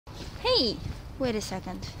Hey, wait a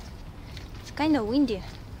second. It's kind of windy.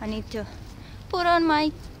 I need to put on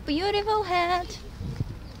my beautiful hat.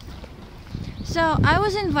 So I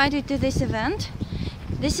was invited to this event.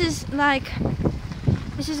 This is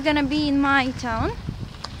gonna be in my town,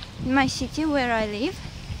 in my city where I live,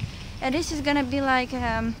 and this is gonna be like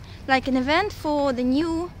an event for the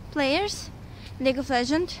new players, League of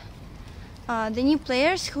Legends. The new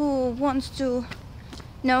players who wants to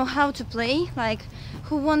know how to play, like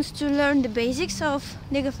who wants to learn the basics of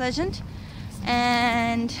League of Legends,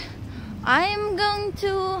 and I'm going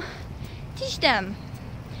to teach them.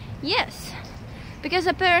 Yes, because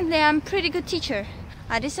apparently I'm a pretty good teacher.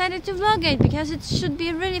 I decided to vlog it because it should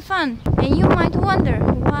be really fun. And you might wonder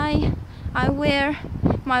why I wear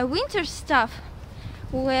my winter stuff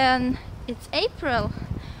when it's April.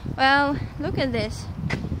 Well, look at this.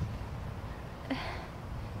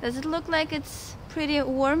 Does it look like it's pretty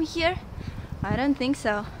warm here? I don't think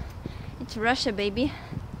so. It's Russia, baby.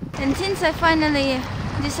 And since I finally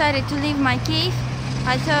decided to leave my cave,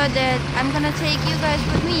 I thought that I'm gonna take you guys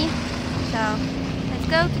with me. So, let's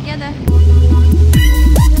go together.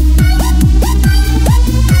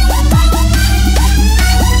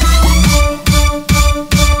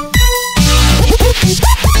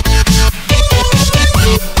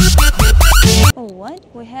 Oh, what?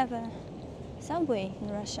 We have a subway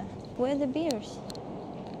in Russia. Where are the beers?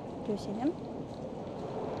 Do you see them?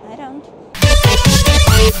 I don't.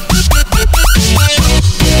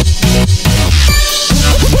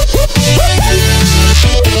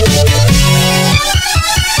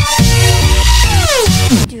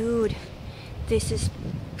 Dude, this is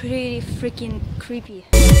pretty freaking creepy.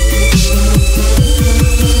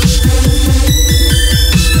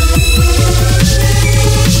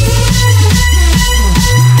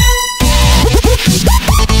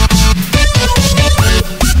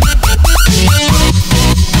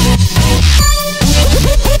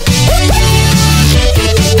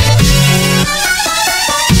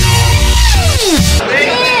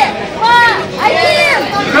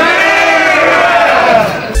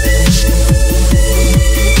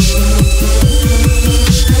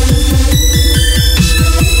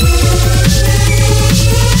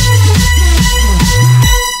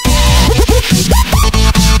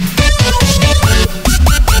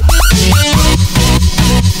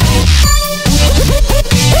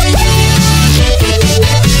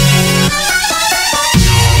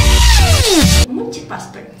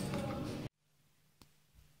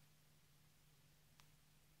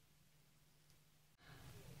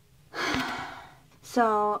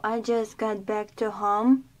 So I just got back to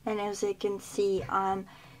home, and as you can see, I'm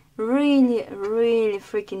really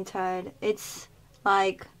freaking tired. It's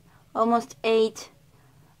like almost 8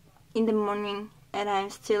 in the morning and I'm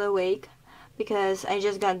still awake because I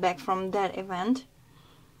just got back from that event,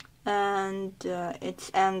 and it's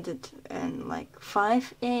ended at like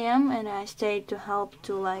 5 a.m. and I stayed to help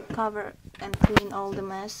to like cover and clean all the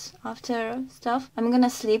mess after stuff. I'm gonna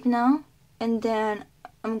sleep now, and then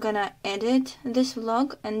I'm gonna edit this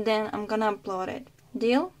vlog, and then I'm gonna upload it.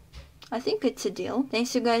 Deal? I think it's a deal.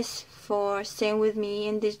 Thanks you guys for staying with me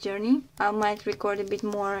in this journey. I might record a bit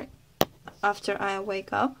more after I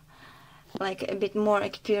wake up, like a bit more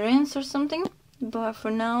experience or something. But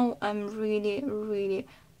for now, I'm really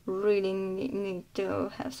need to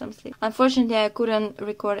have some sleep. Unfortunately, I couldn't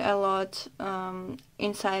record a lot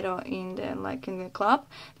inside or in the club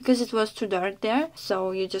because it was too dark there,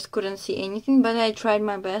 so you just couldn't see anything, but I tried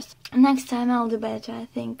my best. Next time I'll do better, I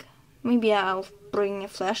think. Maybe I'll bring a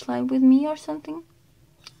flashlight with me or something.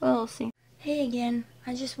 We'll see. Hey again,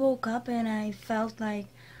 I just woke up and I felt like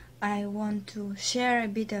I want to share a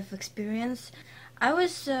bit of experience. I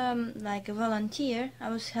was like a volunteer. I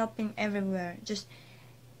was helping everywhere. Just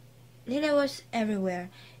Lilya was everywhere,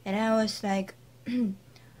 and I was like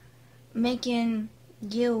making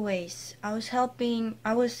giveaways. I was helping.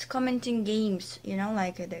 I was commenting games, you know,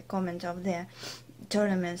 like the comment of the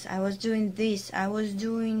tournaments. I was doing this. I was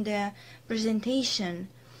doing the presentation.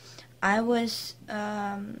 I was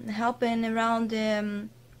helping around the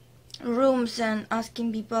rooms and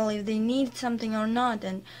asking people if they need something or not,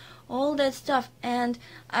 and all that stuff. And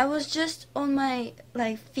I was just on my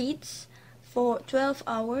feet for 12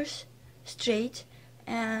 hours straight,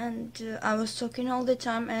 and I was talking all the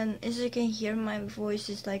time, and as you can hear, my voice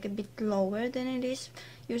is like a bit lower than it is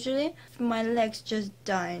usually. My legs just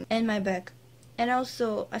dying and my back, and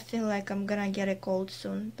also I feel like I'm gonna get a cold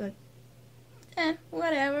soon, but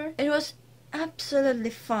whatever. It was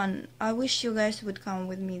absolutely fun. I wish you guys would come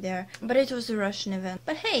with me there, but it was a Russian event.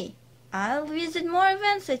 But hey, I'll visit more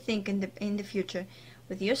events, I think, in the future.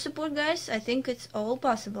 with your support, guys, I think it's all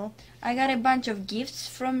possible. I got a bunch of gifts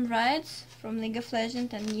from Riot, from League of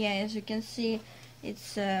Legends, and yeah, as you can see,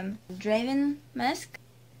 it's Draven mask.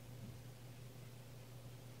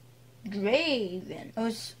 Draven. I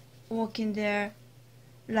was walking there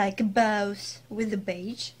like a boss with the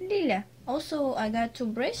badge Lilia. Also, I got 2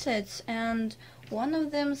 bracelets, and one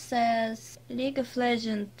of them says League of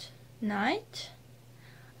Legends Knight,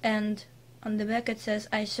 and on the back it says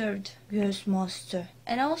I served. Yes, master.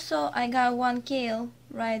 And also I got 1 kill,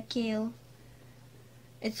 Riot kill.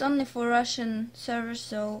 It's only for Russian servers,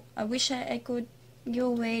 so I wish I could give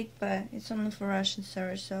away it, but it's only for Russian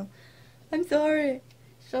servers, so I'm sorry.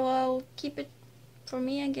 So I'll keep it for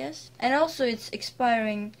me, I guess. And also it's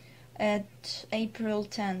expiring at April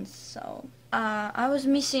 10th, so I was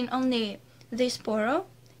missing only this Poro,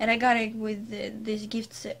 and I got it with these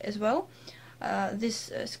gifts as well. This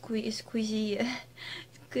squeezy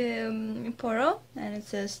Poro, and it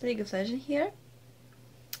says League of Legends here.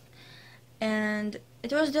 And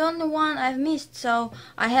it was the only one I've missed, so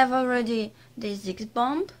I have already the Ziggs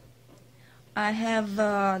Bomb. I have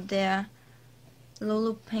the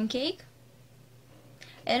Lulu Pancake.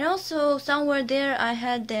 And also somewhere there I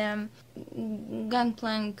had the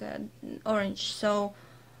Gangplank Orange, so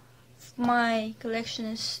my collection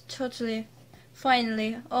is totally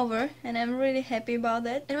finally over, and I'm really happy about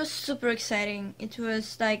that. It was super exciting. It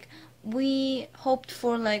was like, we hoped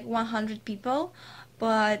for like 100 people,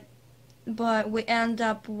 but we end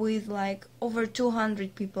up with like over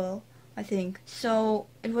 200 people, I think. So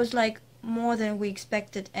it was like more than we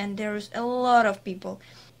expected, and there was a lot of people.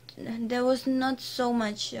 There was not so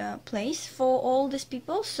much place for all these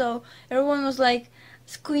people, so everyone was like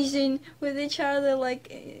squeezing with each other,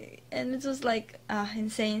 like, and it was like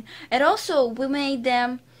insane. And also we made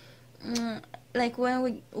them like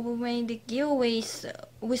when we made the giveaways,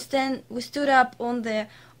 we stood up on the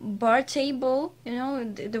bar table, you know,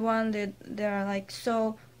 the one that they're like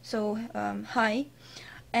so high,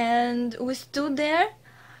 and we stood there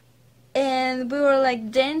and we were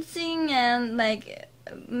like dancing and like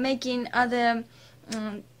making other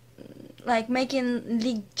like making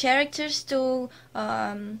league characters too,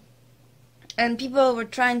 and people were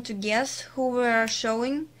trying to guess who we were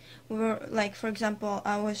showing. We were like, for example,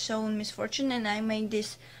 I was showing Miss Fortune, and I made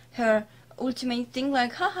this her ultimate thing,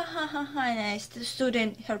 like ha ha ha ha ha, and I stood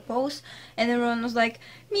in her pose, and everyone was like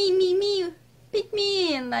me, pick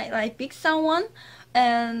me, and I picked someone,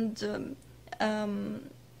 and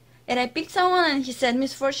I picked someone, and he said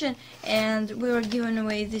Miss Fortune, and we were giving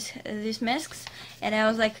away these masks, and I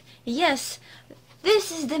was like, yes, this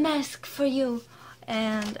is the mask for you,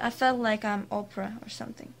 and I felt like I'm Oprah or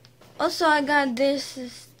something. Also, I got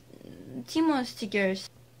this Timo stickers,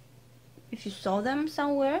 if you saw them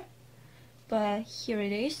somewhere, but here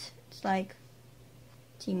it is. It's like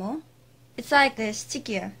Timo. It's like the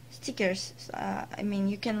stickers. I mean,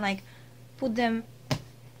 you can like put them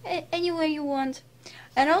anywhere you want.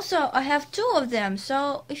 And also I have 2 of them,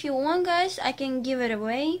 so if you want, guys, I can give it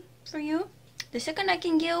away for you. The second I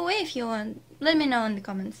can give away, if you want, let me know in the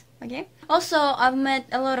comments, okay? Also, I've met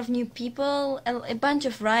a lot of new people, a bunch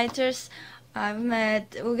of writers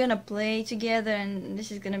we're gonna play together, and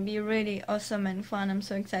this is gonna be really awesome and fun. I'm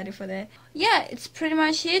so excited for that. Yeah, it's pretty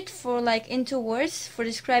much it for like in 2 words, for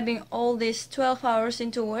describing all these 12 hours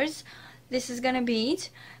in 2 words. This is gonna be it,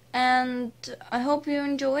 and I hope you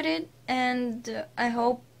enjoyed it, and I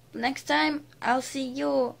hope next time I'll see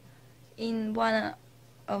you in one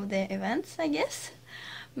of the events, I guess.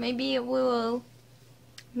 Maybe we will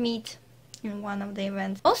meet in one of the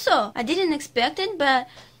events. Also, I didn't expect it, but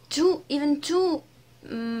even two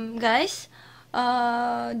guys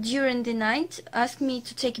during the night asked me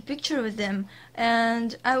to take a picture with them,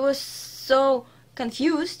 and I was so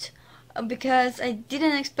confused because I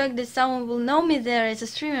didn't expect that someone will know me there as a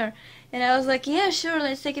streamer. And I was like, yeah, sure,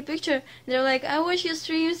 let's take a picture. They're like, I watch your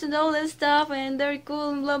streams and all that stuff, and they're cool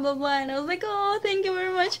and blah blah blah. And I was like, oh, thank you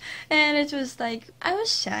very much. And it was like, I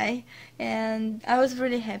was shy, and I was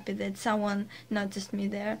really happy that someone noticed me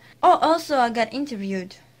there. Oh, also I got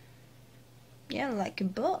interviewed. Yeah, like a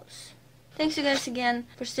boss. Thanks you guys again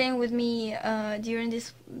for staying with me during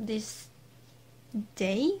this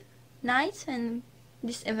night, and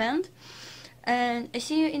this event. And I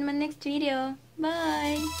see you in my next video.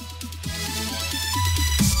 Bye.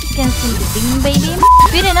 You can see the beam, baby.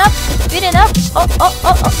 Speed it up, speed it up. Oh, oh,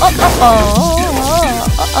 oh, oh, oh, oh, oh,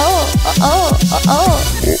 oh, oh, oh, oh, oh,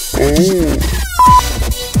 oh, oh.